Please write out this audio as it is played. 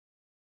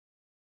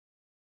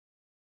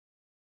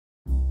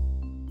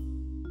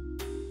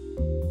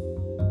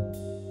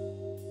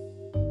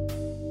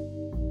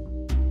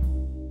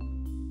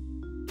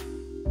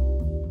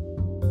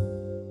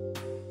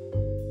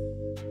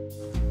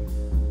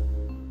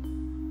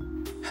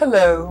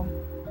Hello,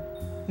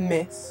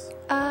 Miss.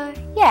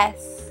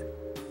 Yes.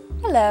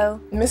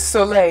 Hello. Miss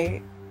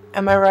Soleil,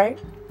 am I right?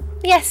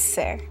 Yes,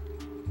 sir.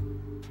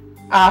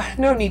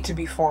 No need to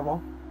be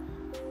formal.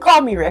 Call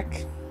me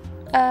Rick.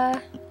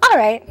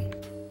 Alright.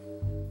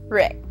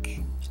 Rick.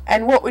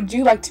 And what would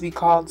you like to be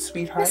called,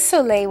 sweetheart? Miss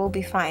Soleil will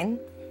be fine.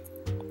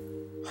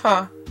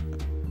 Huh.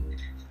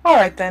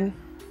 Alright then.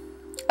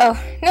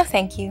 Oh, no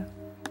thank you.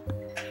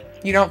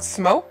 You don't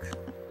smoke?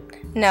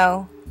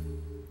 No.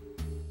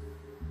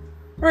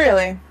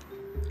 Really?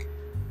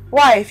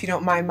 Why, if you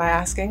don't mind my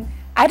asking?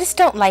 I just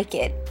don't like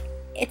it.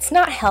 It's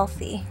not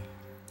healthy.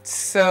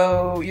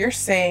 So, you're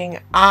saying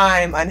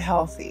I'm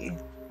unhealthy?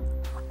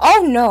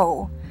 Oh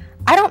no.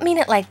 I don't mean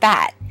it like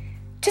that.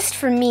 Just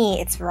for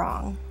me, it's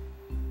wrong.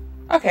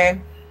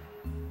 Okay.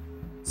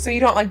 So you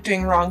don't like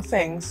doing wrong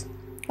things?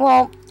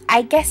 Well,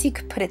 I guess you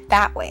could put it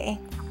that way.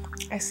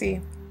 I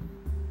see.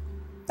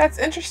 That's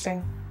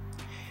interesting.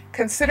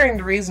 Considering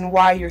the reason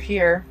why you're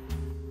here.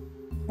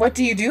 What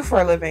do you do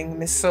for a living,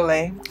 Miss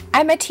Soleil?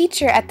 I'm a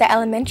teacher at the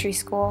elementary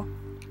school.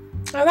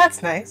 Oh,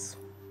 that's nice.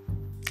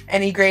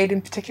 Any grade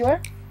in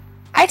particular?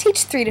 I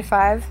teach 3 to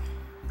 5.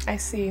 I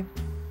see.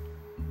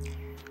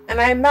 And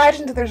I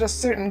imagine that there's a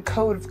certain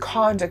code of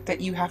conduct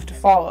that you have to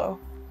follow.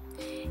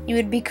 You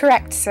would be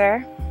correct,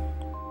 sir.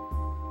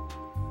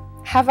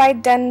 Have I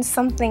done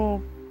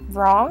something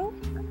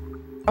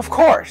wrong? Of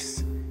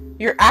course.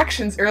 Your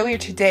actions earlier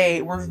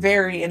today were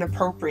very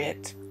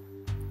inappropriate.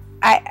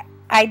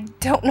 I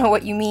don't know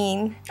what you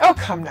mean. Oh,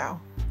 come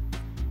now.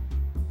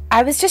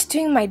 I was just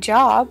doing my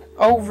job.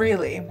 Oh,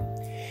 really?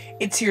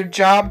 It's your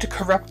job to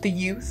corrupt the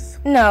youth?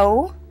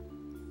 No.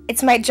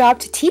 It's my job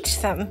to teach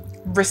them.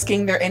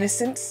 Risking their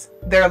innocence?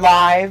 Their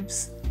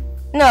lives?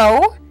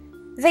 No.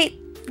 They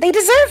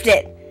deserved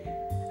it.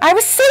 I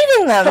was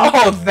saving them.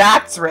 Oh,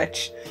 that's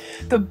rich.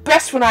 The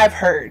best one I've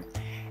heard.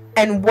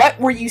 And what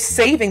were you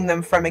saving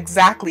them from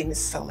exactly, Miss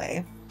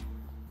Soleil?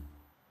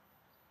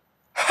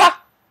 Ha!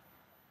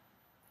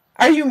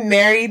 Are you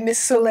married, Miss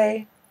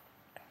Soleil?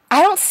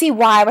 I don't see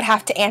why I would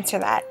have to answer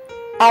that.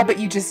 Ah, but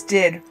you just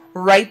did,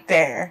 right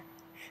there.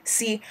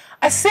 See,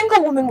 a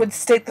single woman would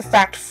state the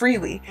fact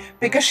freely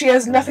because she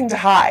has nothing to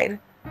hide.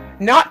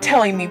 Not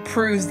telling me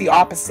proves the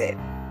opposite.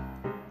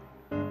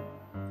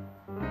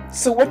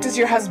 So what does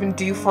your husband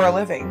do for a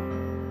living?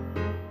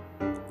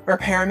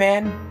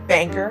 Repairman?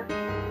 Banker?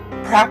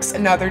 Perhaps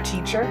another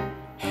teacher?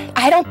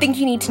 I don't think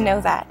you need to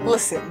know that.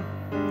 Listen,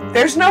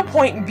 there's no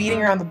point in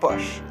beating around the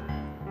bush.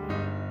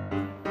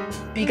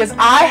 Because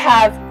I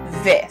have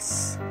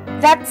this.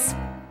 That's...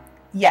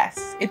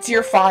 Yes, it's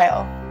your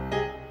file.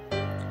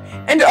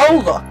 And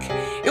oh look,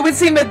 it would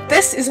seem that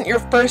this isn't your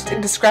first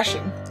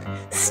indiscretion.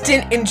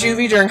 Stint in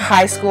juvie during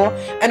high school,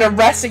 and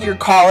arrest at your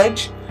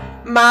college.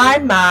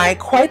 My,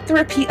 quite the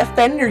repeat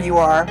offender you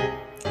are.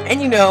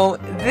 And you know,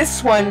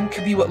 this one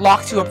could be what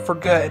locked you up for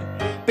good.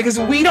 Because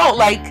we don't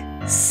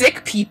like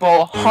sick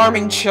people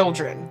harming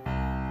children.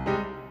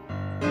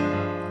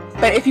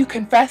 But if you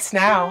confess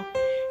now,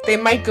 they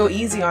might go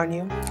easy on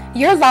you.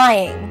 You're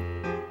lying.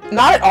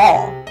 Not at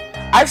all.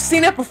 I've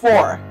seen it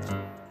before.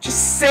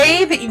 Just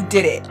say that you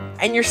did it,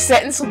 and your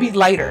sentence will be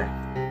lighter.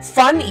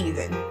 Fun,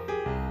 even.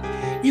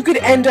 You could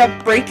end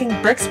up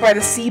breaking bricks by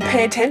the sea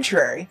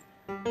penitentiary.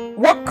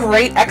 What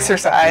great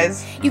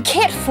exercise. You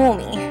can't fool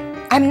me.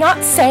 I'm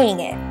not saying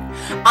it.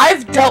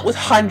 I've dealt with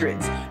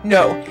hundreds,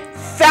 no,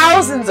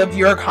 thousands of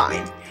your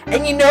kind.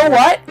 And you know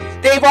what?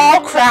 They've all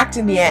cracked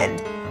in the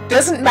end.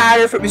 Doesn't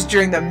matter if it was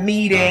during the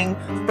meeting,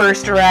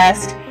 first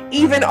arrest,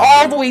 even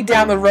all the way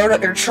down the road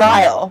at their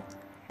trial.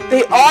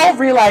 They all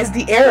realize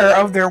the error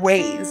of their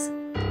ways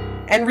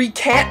and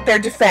recant their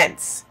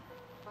defense.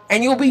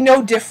 And you'll be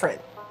no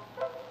different.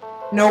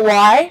 Know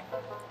why?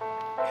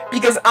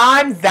 Because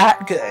I'm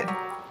that good.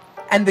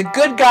 And the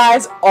good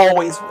guys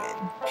always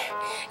win.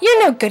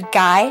 You're no good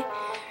guy.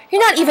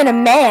 You're not even a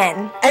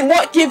man. And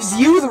what gives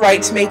you the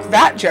right to make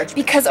that judgment?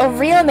 Because a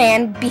real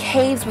man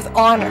behaves with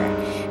honor.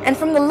 And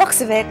from the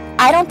looks of it,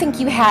 I don't think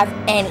you have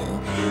any.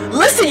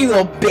 Listen, you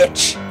little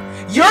bitch.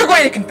 You're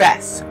going to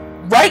confess.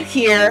 Right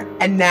here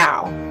and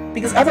now.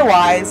 Because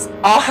otherwise,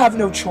 I'll have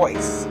no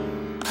choice.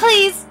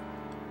 Please.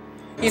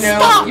 You know,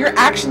 stop. Your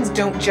actions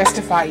don't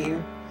justify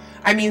you.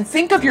 I mean,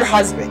 think of your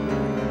husband.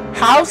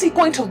 How's he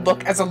going to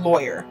look as a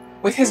lawyer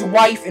with his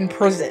wife in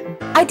prison?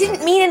 I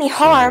didn't mean any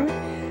harm.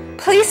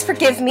 Please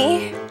forgive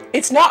me.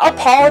 It's not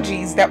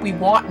apologies that we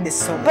want, Miss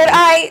Soleil. But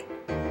I...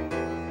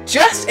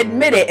 Just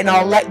admit it and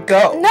I'll let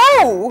go.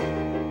 No!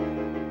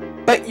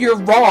 But you're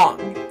wrong.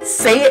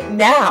 Say it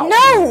now.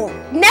 No!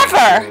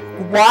 Never!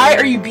 Why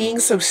are you being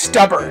so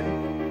stubborn?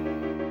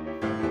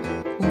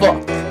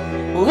 Look.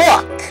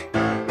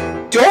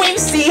 Don't you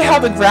see how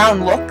the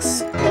ground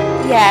looks?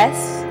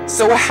 Yes.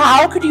 So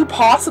how could you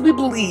possibly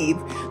believe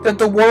that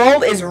the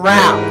world is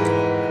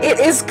round? It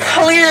is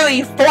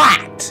clearly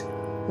flat.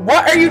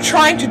 What are you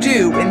trying to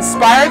do?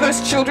 Inspire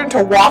those children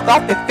to walk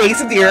off the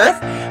face of the earth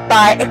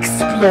by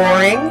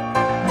exploring?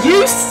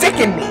 You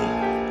sicken me.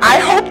 I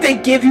hope they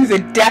give you the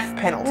death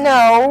penalty.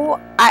 No,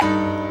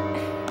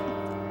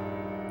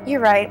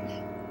 You're right.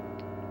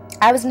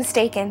 I was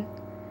mistaken.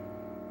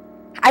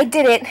 I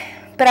did it,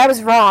 but I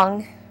was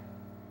wrong.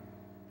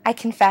 I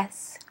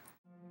confess.